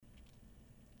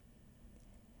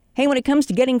Hey, when it comes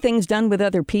to getting things done with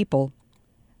other people,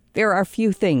 there are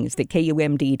few things that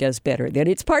KUMD does better than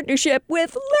its partnership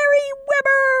with Larry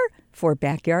Weber for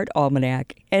Backyard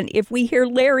Almanac. And if we hear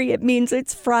Larry, it means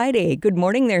it's Friday. Good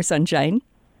morning there, Sunshine.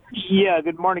 Yeah,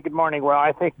 good morning, good morning. Well,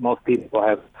 I think most people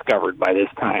have discovered by this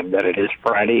time that it is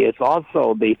Friday. It's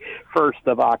also the 1st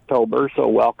of October, so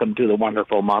welcome to the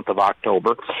wonderful month of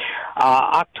October.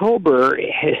 October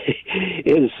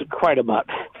is quite a month.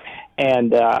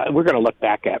 And we're going to look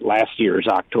back at last year's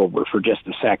October for just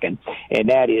a second, and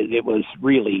that is it was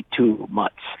really 2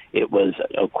 months. It was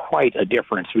quite a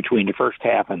difference between the first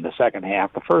half and the second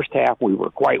half. The first half, we were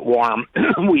quite warm.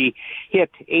 We hit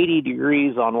 80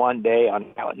 degrees on one day,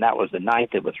 and that was the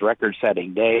 9th. It was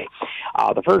record-setting day.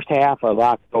 The first half of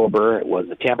October, it was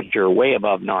a temperature way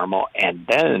above normal, and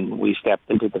then we stepped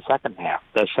into the second half.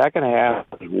 The second half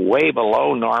was way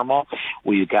below normal.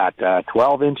 We got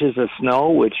 12 inches of snow,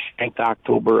 which ranked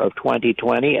October of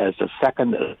 2020 as the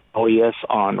second snowiest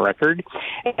on record.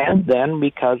 And then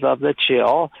because of the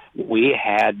chill, we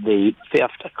had the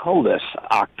 5th coldest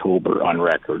October on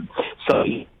record. So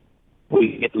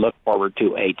we get to look forward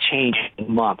to a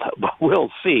changing month, but we'll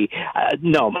see.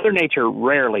 No, Mother Nature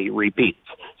rarely repeats,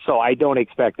 so I don't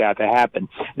expect that to happen.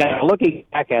 Now, looking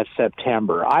back at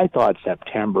September, I thought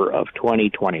September of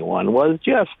 2021 was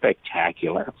just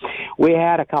spectacular. We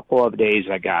had a couple of days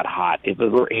that got hot. It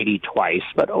was over 80 twice,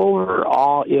 but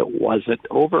overall it wasn't.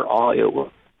 Overall, it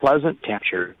was pleasant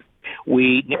temperature.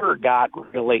 We never got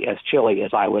really as chilly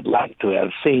as I would like to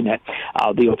have seen it.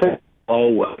 The official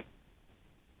low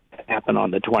happened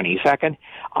on the 22nd.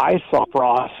 I saw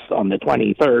frost on the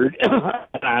 23rd,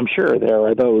 and I'm sure there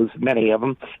are many of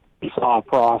them, saw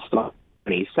frost on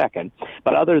the 22nd.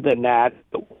 But other than that,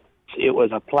 it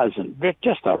was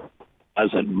just a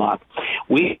pleasant month.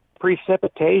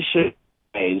 Precipitation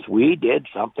days, we did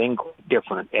something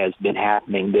different has been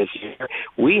happening this year.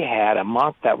 We had a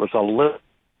month that was a little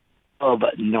of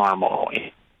normal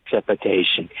in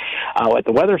precipitation. At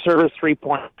the Weather Service, 3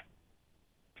 point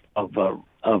of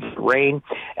rain.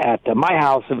 At my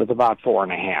house, it was about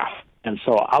 4.5. And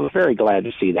so I was very glad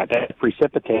to see that. That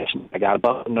precipitation, I got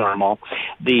above normal.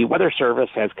 The Weather Service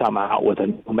has come out with a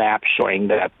new map showing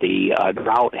that the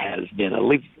drought has been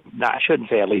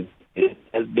it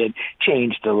has been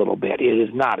changed a little bit. It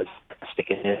is not as drastic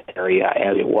in this area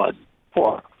as it was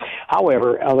before.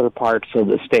 However, other parts of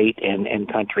the state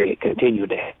and country continue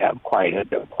to have quite a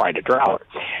drought.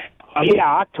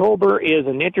 October is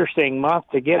an interesting month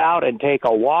to get out and take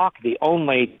a walk. The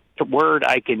only word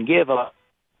I can give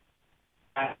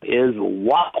is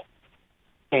wow.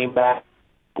 Came back,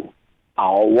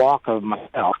 a walk of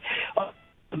myself.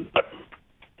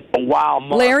 Wow,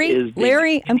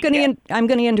 Larry, I'm going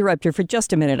to interrupt you for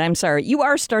just a minute. I'm sorry. You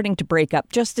are starting to break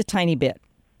up just a tiny bit.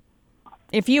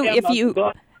 If you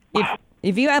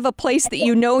have a place that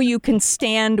you know you can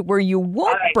stand where you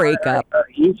won't break up.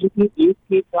 You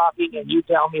keep talking and you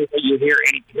tell me if you hear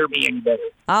me any better.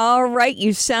 All right,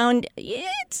 you sound a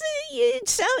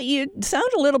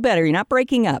little better. You're not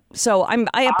breaking up. So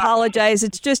I apologize.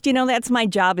 It's just, that's my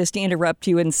job is to interrupt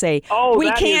you and say, we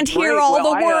can't hear all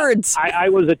the words. I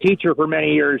was a teacher for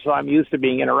many years, so I'm used to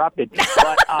being interrupted.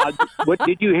 But what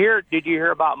did you hear? Did you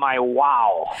hear about my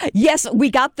wow? Yes, we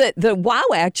got the wow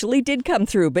actually did come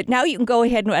through, but now you can go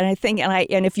ahead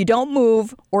and if you don't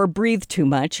move or breathe too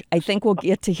much, I think we'll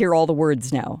get to hear all the words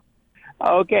now.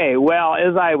 Okay, well,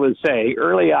 as I was saying,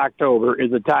 early October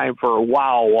is a time for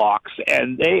wow walks,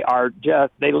 and they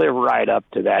live right up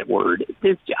to that word.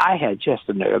 I had just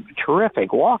a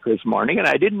terrific walk this morning, and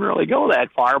I didn't really go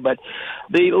that far, but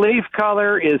the leaf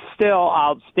color is still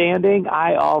outstanding.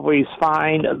 I always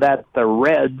find that the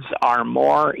reds are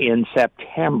more in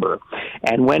September,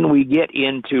 and when we get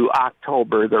into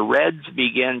October, the reds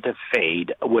begin to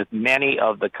fade with many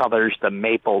of the colors, the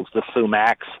maples, the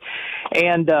sumacs,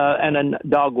 and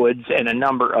dogwoods and a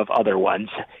number of other ones.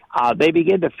 They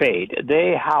begin to fade.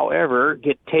 They, however,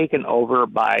 get taken over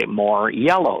by more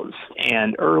yellows,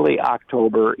 and early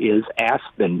October is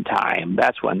aspen time.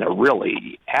 That's when the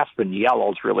aspen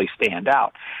yellows really stand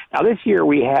out. Now, this year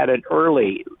we had an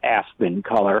early aspen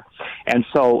color, and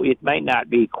so it might not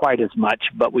be quite as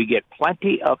much, but we get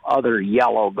plenty of other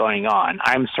yellow going on.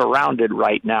 I'm surrounded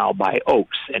right now by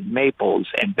oaks and maples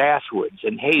and basswoods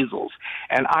and hazels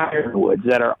and ironwoods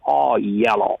that are all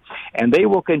yellow, and they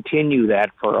will continue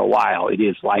that for a while. It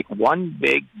is like one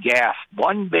big gasp,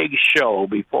 one big show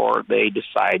before they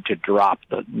decide to drop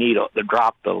the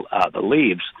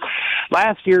leaves.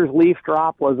 Last year's leaf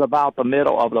drop was about the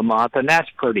middle of the month, and that's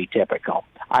pretty typical.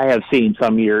 I have seen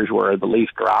some years where the leaf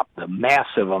drop, the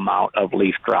massive amount of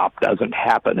leaf drop, doesn't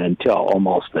happen until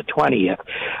almost the 20th.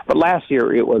 But last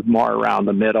year it was more around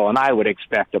the middle, and I would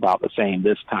expect about the same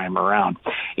this time around.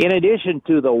 In addition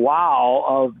to the wow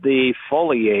of the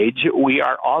foliage, we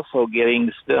are also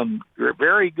getting some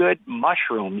very good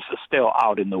mushrooms still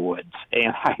out in the woods.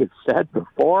 And I have said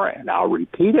before, and I'll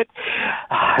repeat it,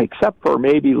 except for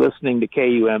maybe listening to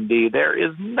KUMD, there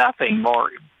is nothing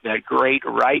more great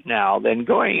right now than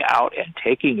going out and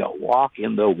taking a walk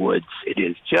in the woods. It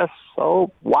is just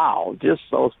so wow, just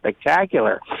so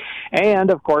spectacular. And,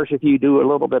 of course, if you do a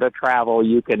little bit of travel,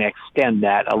 you can extend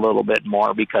that a little bit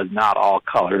more because not all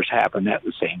colors happen at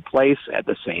the same place at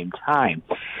the same time.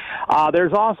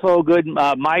 There's also good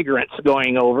migrants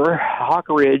going over. Hawk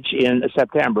Ridge in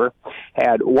September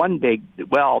had one big,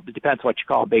 well, it depends what you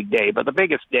call a big day, but the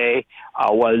biggest day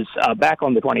was back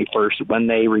on the 21st when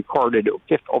they recorded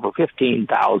over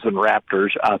 15,000 raptors.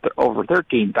 Over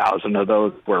 13,000 of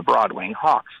those were broadwing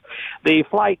hawks. The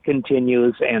flight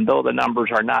continues, and though the numbers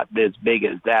are not as big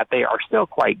as that, they are still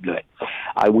quite good.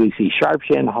 We see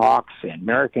sharp-shinned hawks and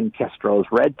American kestrels,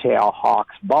 red-tail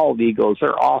hawks, bald eagles.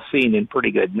 They're all seen in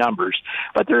pretty good numbers.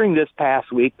 But during this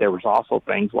past week, there was also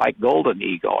things like golden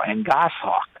eagle and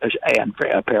goshawk and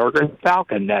peregrine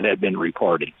falcon that had been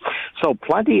reported. So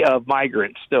plenty of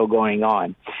migrants still going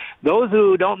on. Those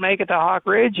who don't make it to Hawk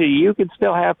Ridge, you can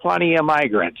still have plenty of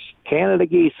migrants. Canada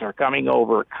geese are coming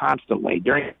over constantly.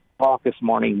 During walk this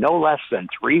morning, no less than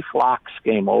 3 flocks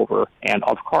came over, and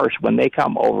of course when they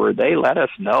come over they let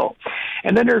us know.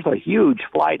 And then there's a huge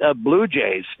flight of blue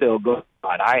jays still going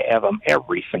on. I have them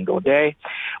every single day.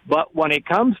 But when it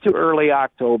comes to early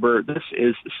October, this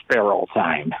is sparrow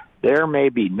time. There may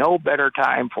be no better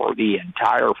time for the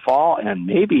entire fall and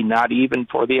maybe not even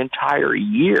for the entire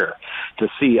year to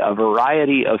see a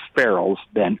variety of sparrows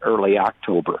than early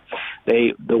October.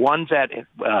 The ones that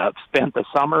spent the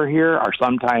summer here are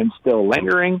sometimes still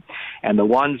lingering, and the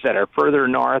ones that are further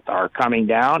north are coming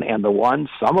down, and the ones,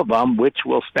 some of them, which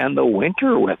will spend the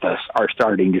winter with us are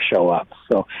starting to show up.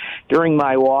 So during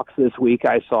my walks this week,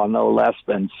 I saw no less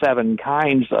than 7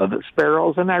 kinds of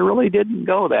sparrows, and I really didn't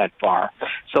go that far.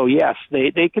 So yes,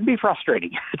 they can be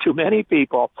frustrating to many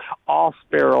people. All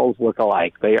sparrows look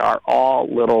alike. They are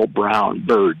all little brown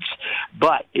birds.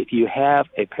 But if you have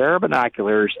a pair of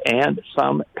binoculars and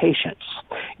some patience,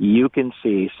 you can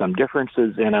see some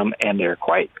differences in them, and they're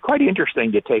quite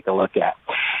interesting to take a look at.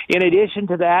 In addition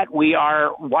to that, we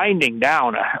are winding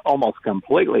down almost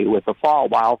completely with the fall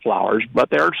wildflowers, but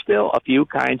there are still a few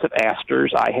kinds of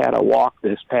asters. I had a walk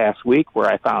this past week where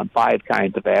I found 5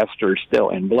 kinds of asters still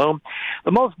in bloom.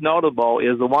 The most notable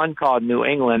is the one called New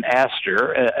England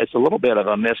aster. It's a little bit of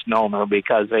a misnomer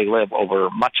because they live over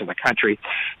much of the country.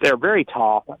 They're very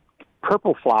tall,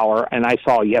 purple flower, and I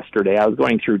saw yesterday, I was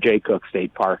going through Jay Cook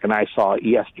State Park, and I saw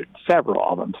yesterday several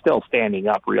of them still standing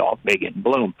up real big in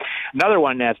bloom. Another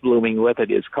one that's blooming with it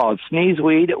is called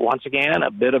sneezeweed. Once again, a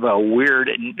bit of a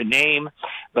weird name,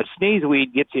 but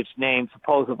sneezeweed gets its name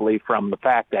supposedly from the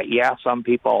fact that, some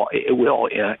people, it will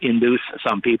induce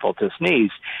some people to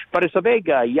sneeze, but it's a big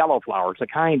yellow flower. It's a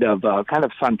kind of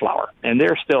sunflower, and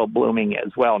they're still blooming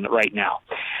as well right now.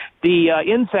 The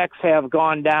insects have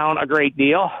gone down a great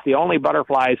deal. The only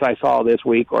butterflies I saw this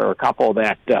week were a couple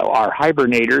that are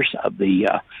hibernators of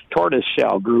the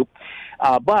tortoiseshell group.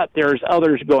 But there's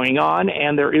others going on,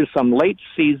 and there is some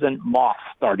late-season moth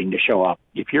starting to show up.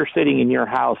 If you're sitting in your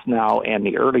house now in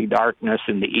the early darkness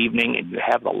in the evening and you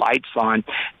have the lights on,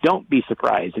 don't be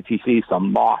surprised if you see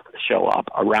some moth show up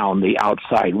around the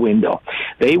outside window.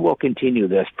 They will continue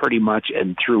this pretty much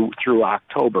through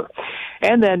October.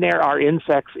 And then there are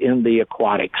insects in the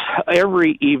aquatics.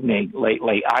 Every evening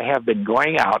lately, I have been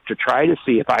going out to try to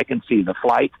see if I can see the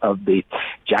flight of the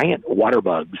giant water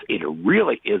bugs. It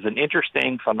really is an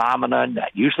interesting phenomenon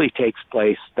that usually takes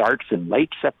place, starts in late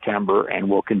September, and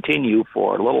will continue for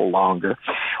a little longer.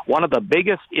 One of the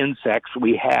biggest insects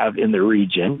we have in the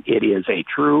region, it is a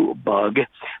true bug,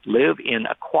 live in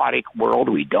aquatic world.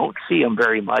 We don't see them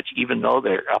very much, even though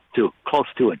they're up to close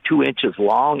to 2 inches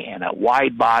long and a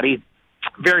wide body.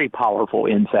 Very powerful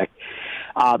insect.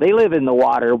 They live in the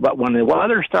water, but when the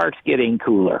weather starts getting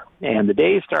cooler and the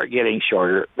days start getting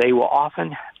shorter, they will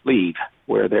often leave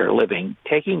where they're living,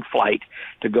 taking flight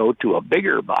to go to a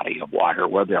bigger body of water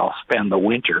where they'll spend the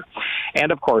winter.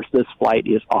 And, of course, this flight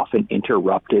is often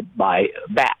interrupted by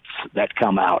bats that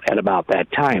come out at about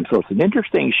that time. So it's an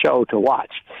interesting show to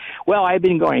watch. Well, I've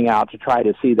been going out to try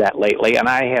to see that lately, and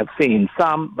I have seen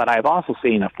some, but I've also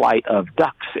seen a flight of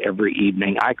ducks every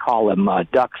evening. I call them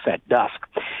ducks at dusk.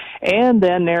 And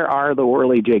then there are the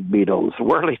whirligig beetles.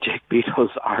 Whirligig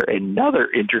beetles are another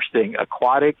interesting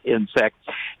aquatic insect.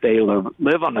 They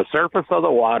live on the surface of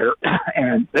the water,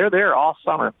 and they're there all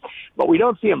summer. But we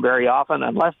don't see them very often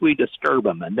unless we disturb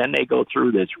them, and then they go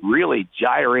through this really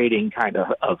gyrating kind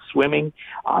of swimming.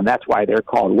 That's why they're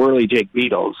called whirligig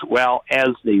beetles. Well, as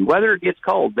the weather gets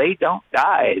cold, they don't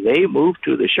die. They move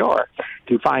to the shore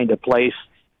to find a place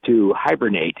to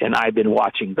hibernate, and I've been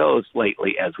watching those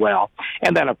lately as well.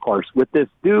 And then, of course, with this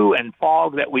dew and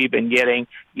fog that we've been getting,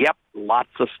 yep, lots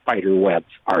of spider webs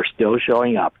are still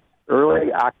showing up.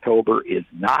 Early October is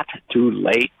not too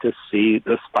late to see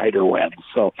the spider webs.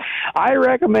 So I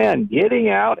recommend getting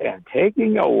out and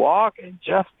taking a walk and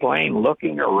just plain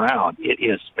looking around. It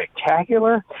is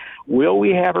spectacular. Will we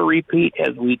have a repeat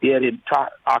as we did in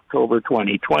October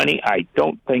 2020? I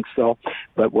don't think so.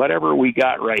 But whatever we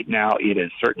got right now, it is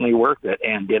certainly worth it.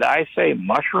 And did I say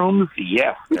mushrooms?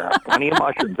 Yes, there are plenty of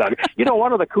mushrooms out here. You know,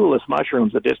 one of the coolest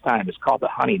mushrooms at this time is called the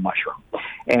honey mushroom.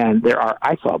 And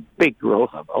I saw a big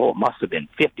growth of, it must have been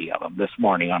 50 of them this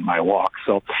morning on my walk.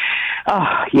 So,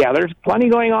 yeah, there's plenty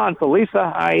going on. So,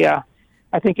 Lisa,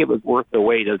 I think it was worth the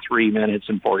wait of 3 minutes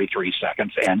and 43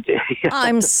 seconds. And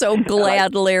I'm so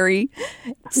glad, Larry.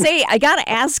 Say, I got to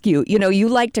ask you. You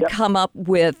like to come up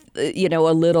with, a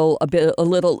little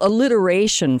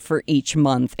alliteration for each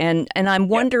month, and I'm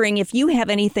wondering if you have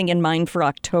anything in mind for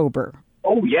October.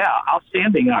 Oh, yeah,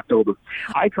 outstanding October.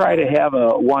 I try to have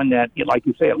one that, like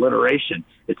you say, alliteration.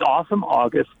 It's awesome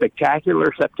August,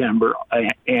 spectacular September,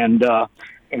 and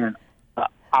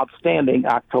outstanding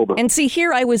October. And see,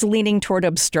 here I was leaning toward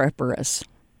Obstreperous.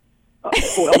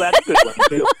 Well, that's a good one,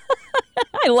 too.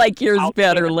 I like yours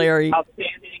better, Larry.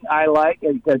 Outstanding, I like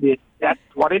it because that's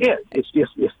what it is. It's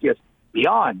just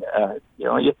beyond.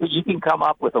 You can come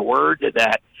up with a word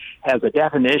that has a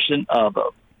definition of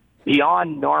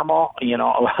beyond normal,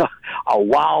 a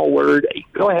wow word.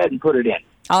 Go ahead and put it in.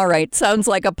 All right. Sounds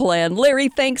like a plan. Larry,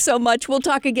 thanks so much. We'll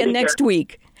talk again next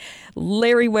week.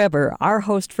 Larry Weber, our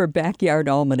host for Backyard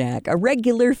Almanac, a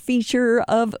regular feature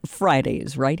of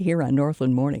Fridays right here on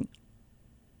Northland Morning.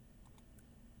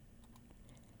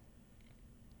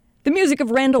 The music of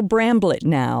Randall Bramblett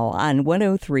now on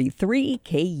 103.3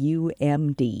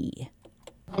 KUMD.